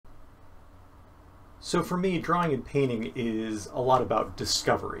So for me, drawing and painting is a lot about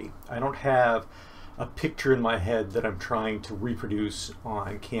discovery. I don't have a picture in my head that I'm trying to reproduce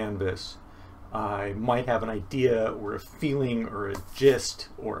on canvas. I might have an idea or a feeling or a gist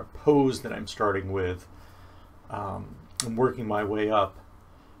or a pose that I'm starting with and working my way up.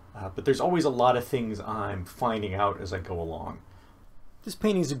 But there's always a lot of things I'm finding out as I go along. This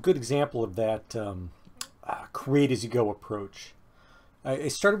painting is a good example of that create as you go approach. I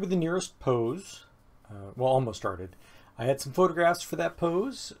started with the nearest pose. Well, almost started. I had some photographs for that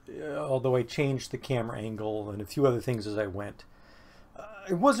pose, although I changed the camera angle and a few other things as I went.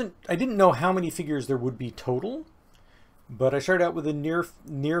 I didn't know how many figures there would be total, but I started out with a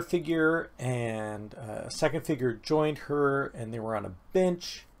near figure, and a second figure joined her, and they were on a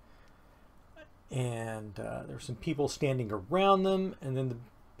bench, and there were some people standing around them, and then the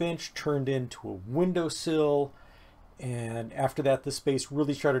bench turned into a windowsill, and after that the space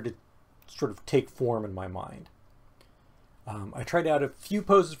really started to sort of take form in my mind. I tried out a few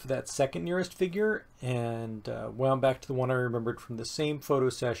poses for that second nearest figure and wound back to the one I remembered from the same photo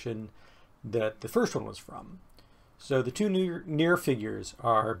session that the first one was from. So the two near figures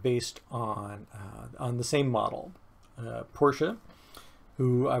are based on the same model, Portia,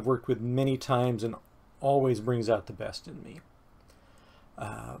 who I've worked with many times and always brings out the best in me.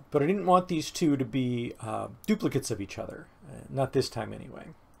 But I didn't want these two to be duplicates of each other, not this time anyway.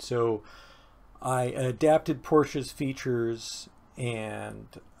 So I adapted Portia's features and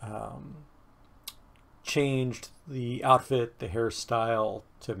changed the outfit, the hairstyle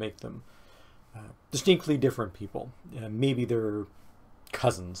to make them distinctly different people. Maybe they're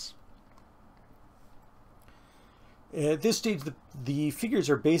cousins. At this stage, the figures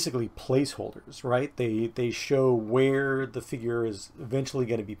are basically placeholders, right? They show where the figure is eventually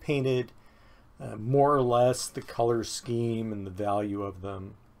going to be painted, more or less the color scheme and the value of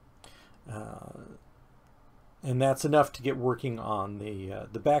them. And that's enough to get working on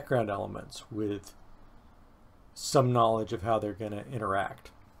the background elements with some knowledge of how they're going to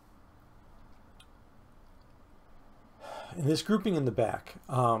interact. And this grouping in the back,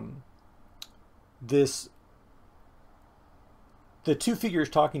 the two figures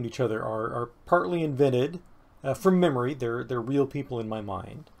talking to each other are partly invented from memory. They're real people in my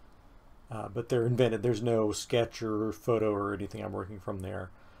mind, but they're invented. There's no sketch or photo or anything I'm working from there.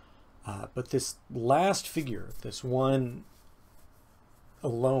 But this last figure, this one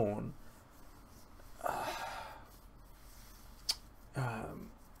alone,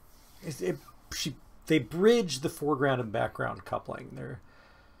 they bridge the foreground and background coupling there,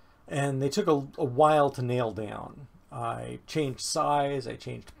 and they took a while to nail down. I changed size, I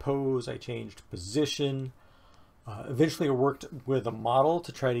changed pose, I changed position. Eventually I worked with a model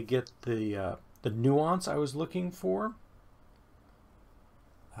to try to get the nuance I was looking for.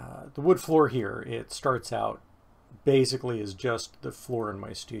 The wood floor here, it starts out basically as just the floor in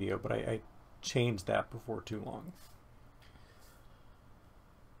my studio, but I changed that before too long.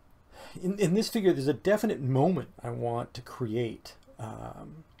 In this figure, there's a definite moment I want to create.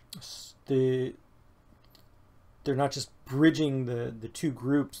 They're not just bridging the two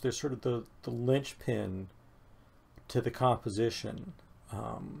groups, they're sort of the linchpin to the composition.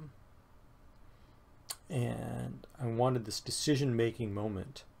 And I wanted this decision-making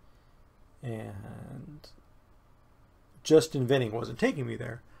moment, and just inventing wasn't taking me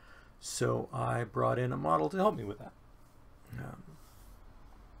there, so I brought in a model to help me with that.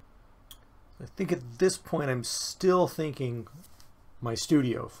 I think at this point I'm still thinking my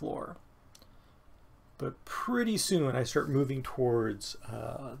studio floor, but pretty soon I start moving towards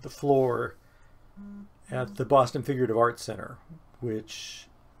the floor at the Boston Figurative Arts Center, which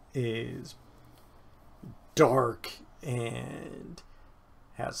is dark and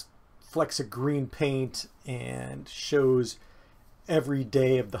has flecks of green paint and shows every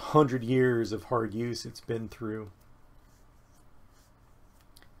day of the 100 years of hard use it's been through.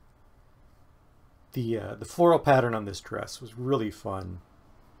 The floral pattern on this dress was really fun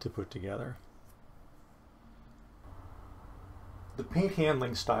to put together. The paint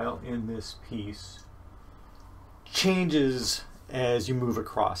handling style in this piece changes as you move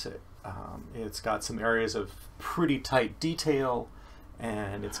across it. It's got some areas of pretty tight detail,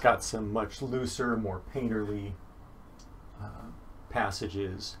 and it's got some much looser, more painterly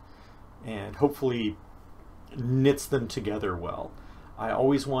passages, and hopefully knits them together well. I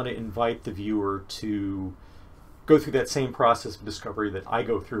always want to invite the viewer to go through that same process of discovery that I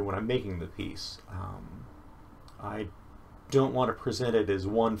go through when I'm making the piece. I don't want to present it as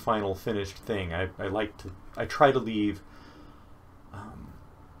one final finished thing. I try to leave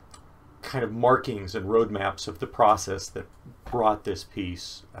kind of markings and roadmaps of the process that brought this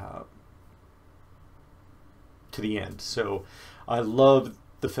piece to the end. So I love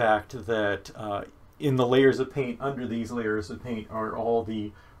the fact that in the layers of paint, under these layers of paint, are all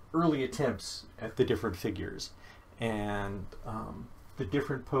the early attempts at the different figures. And the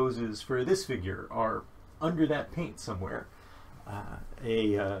different poses for this figure are under that paint somewhere.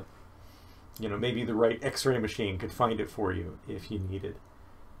 You know, maybe the right X-ray machine could find it for you if you needed.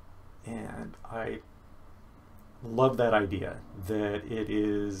 And I love that idea, that it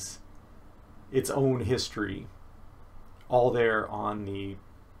is its own history all there on the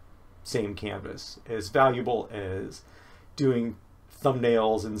same canvas, as valuable as doing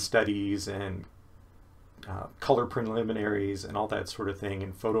thumbnails and studies and color preliminaries and all that sort of thing,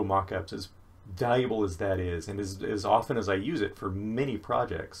 and photo mock-ups. As valuable as that is, and as often as I use it for many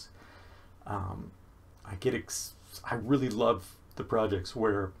projects, I really love the projects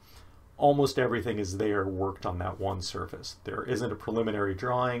where almost everything is there worked on that one surface. There isn't a preliminary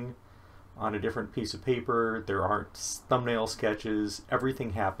drawing on a different piece of paper. There aren't thumbnail sketches.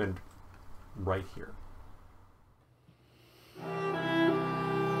 Everything happened right here.